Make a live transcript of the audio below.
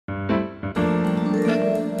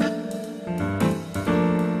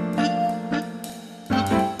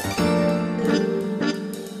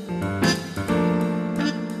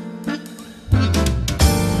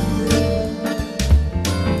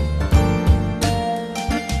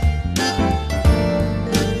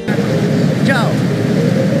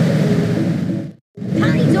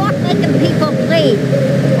Hey,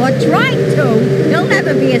 or tried to. He'll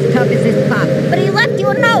never be as tough as his pop. But he left you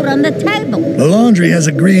a note on the table. The laundry has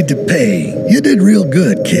agreed to pay. You did real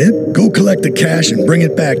good, kid. Go collect the cash and bring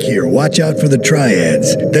it back here. Watch out for the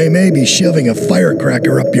Triads. They may be shoving a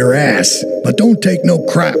firecracker up your ass. But don't take no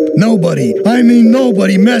crap. Nobody, I mean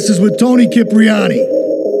nobody, messes with Toni Cipriani.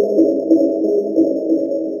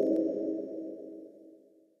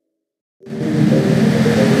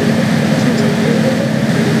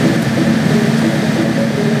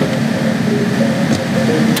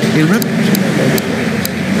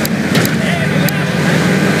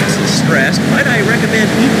 Might I recommend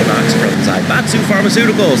Equinox from Zaibatsu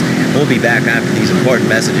Pharmaceuticals? We'll be back after these important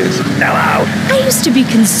messages. Hello. I used to be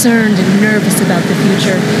concerned and nervous about the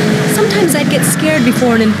future. Sometimes I'd get scared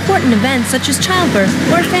before an important event such as childbirth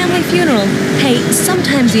or a family funeral. Hey,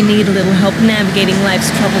 sometimes you need a little help navigating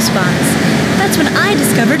life's trouble spots. That's when I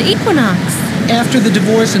discovered Equinox. After the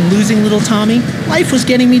divorce and losing little Tommy, life was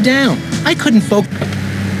getting me down. I couldn't focus.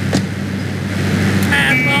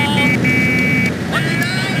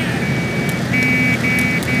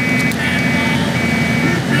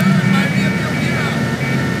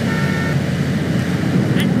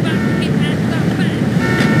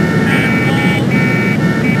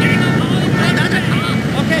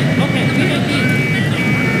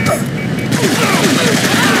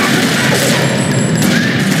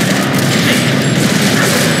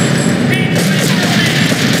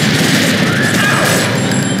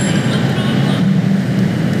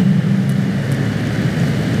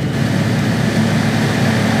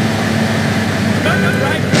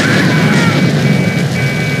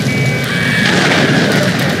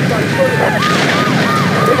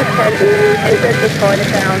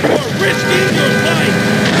 Chinatown. You're risking your life!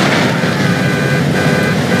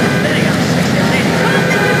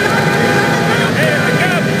 Hey, pick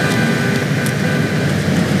up!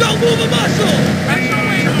 Don't move a muscle! That's no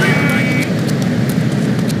way to live, Mikey!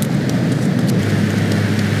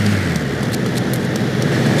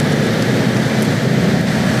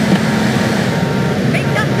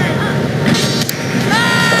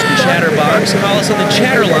 Chatterbox, call us on the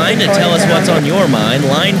chatter line to tell us what's on your mind.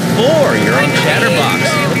 Line 4, you're on Chatterbox.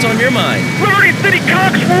 What's on your mind? Liberty City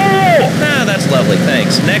Cox rule! Ah, that's lovely,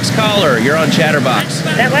 thanks. Next caller, you're on Chatterbox.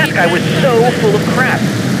 That last guy was so full of crap.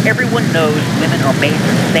 Everyone knows women are made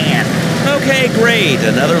from sand. Okay, great.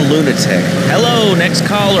 Another lunatic. Hello, next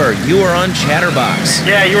caller. You are on Chatterbox.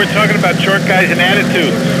 Yeah, you were talking about short guys and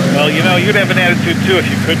attitude. Well, you know, you'd have an attitude too if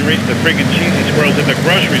you couldn't reach the friggin' cheesy squirrels in the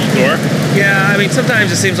grocery store. Yeah, I mean,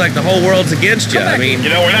 sometimes it seems like the whole world's against you. I mean... You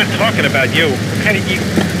know, we're not talking about you. What kind of...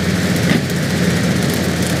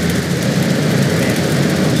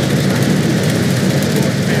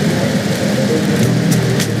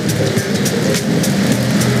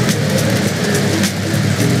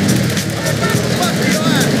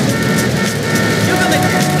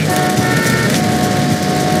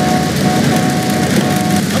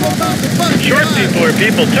 Short people are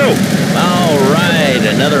people too. All right,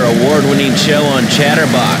 another award-winning show on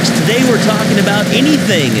Chatterbox. Today we're talking about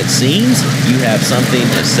anything, it seems. You have something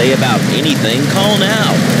to say about anything, call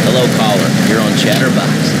now. Hello, caller. You're on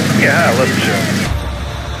Chatterbox. Yeah, I love the show.